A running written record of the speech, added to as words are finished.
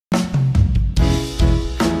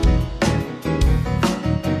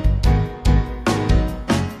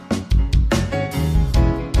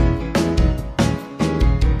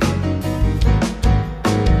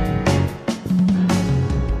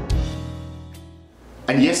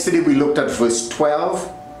And yesterday we looked at verse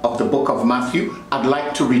 12 of the book of Matthew. I'd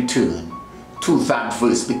like to return to that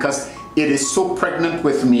verse because it is so pregnant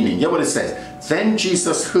with meaning. Hear what it says. Then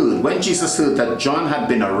Jesus heard, when Jesus heard that John had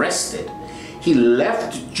been arrested, he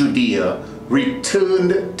left Judea,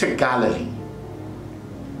 returned to Galilee.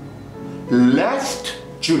 Left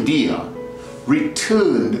Judea,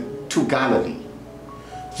 returned to Galilee.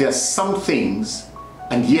 There are some things,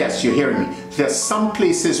 and yes, you're hearing me, there are some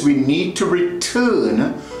places we need to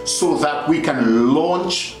return so that we can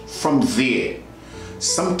launch from there.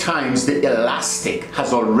 Sometimes the elastic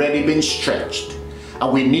has already been stretched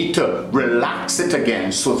and we need to relax it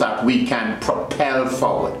again so that we can propel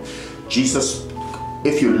forward. Jesus,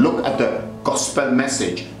 if you look at the gospel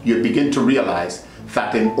message, you begin to realize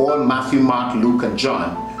that in all Matthew, Mark, Luke, and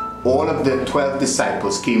John, all of the 12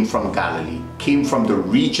 disciples came from Galilee, came from the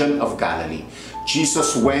region of Galilee.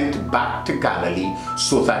 Jesus went back to Galilee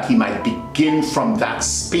so that he might begin from that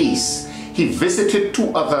space. He visited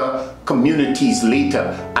 2 other communities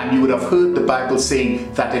later, and you would have heard the Bible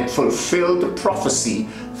saying that it fulfilled the prophecy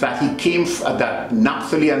that he came, that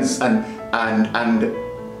Naphtali and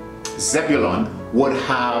Zebulun would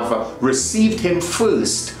have received him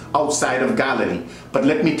first outside of Galilee. But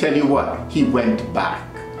let me tell you what, he went back.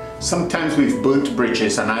 Sometimes we've burnt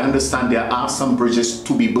bridges, and I understand there are some bridges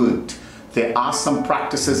to be burnt. There are some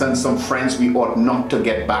practices and some friends we ought not to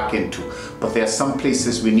get back into. But there are some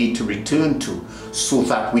places we need to return to so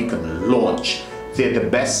that we can launch. They're the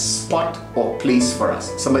best spot or place for us.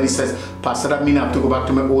 Somebody says, Pastor, that mean I have to go back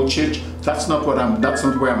to my old church? That's not where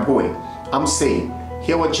I'm going. I'm saying,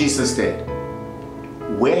 hear what Jesus did.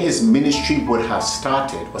 Where his ministry would have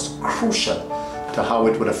started was crucial to how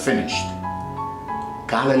it would have finished.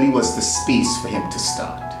 Galilee was the space for him to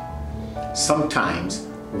start. Sometimes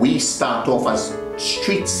we start off as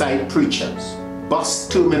street side preachers, bus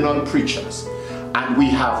terminal preachers, and we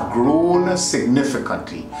have grown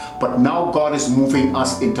significantly. But now God is moving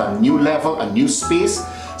us into a new level, a new space.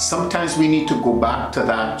 Sometimes we need to go back to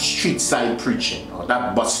that street side preaching, or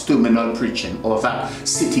that bus terminal preaching, or that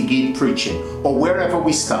city gate preaching, or wherever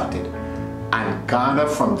we started, and garner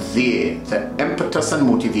from there the impetus and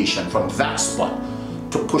motivation from that spot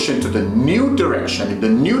to push into the new direction, in the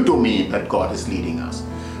new domain that God is leading us.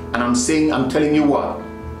 And I'm telling you what,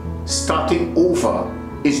 starting over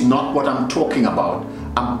is not what I'm talking about.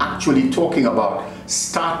 I'm actually talking about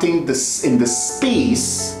starting this in the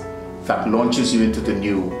space that launches you into the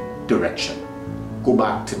new direction. Go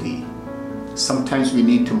back today. Sometimes we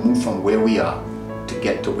need to move from where we are to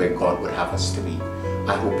get to where God would have us to be.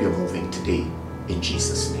 I hope you're moving today in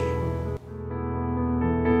Jesus' name.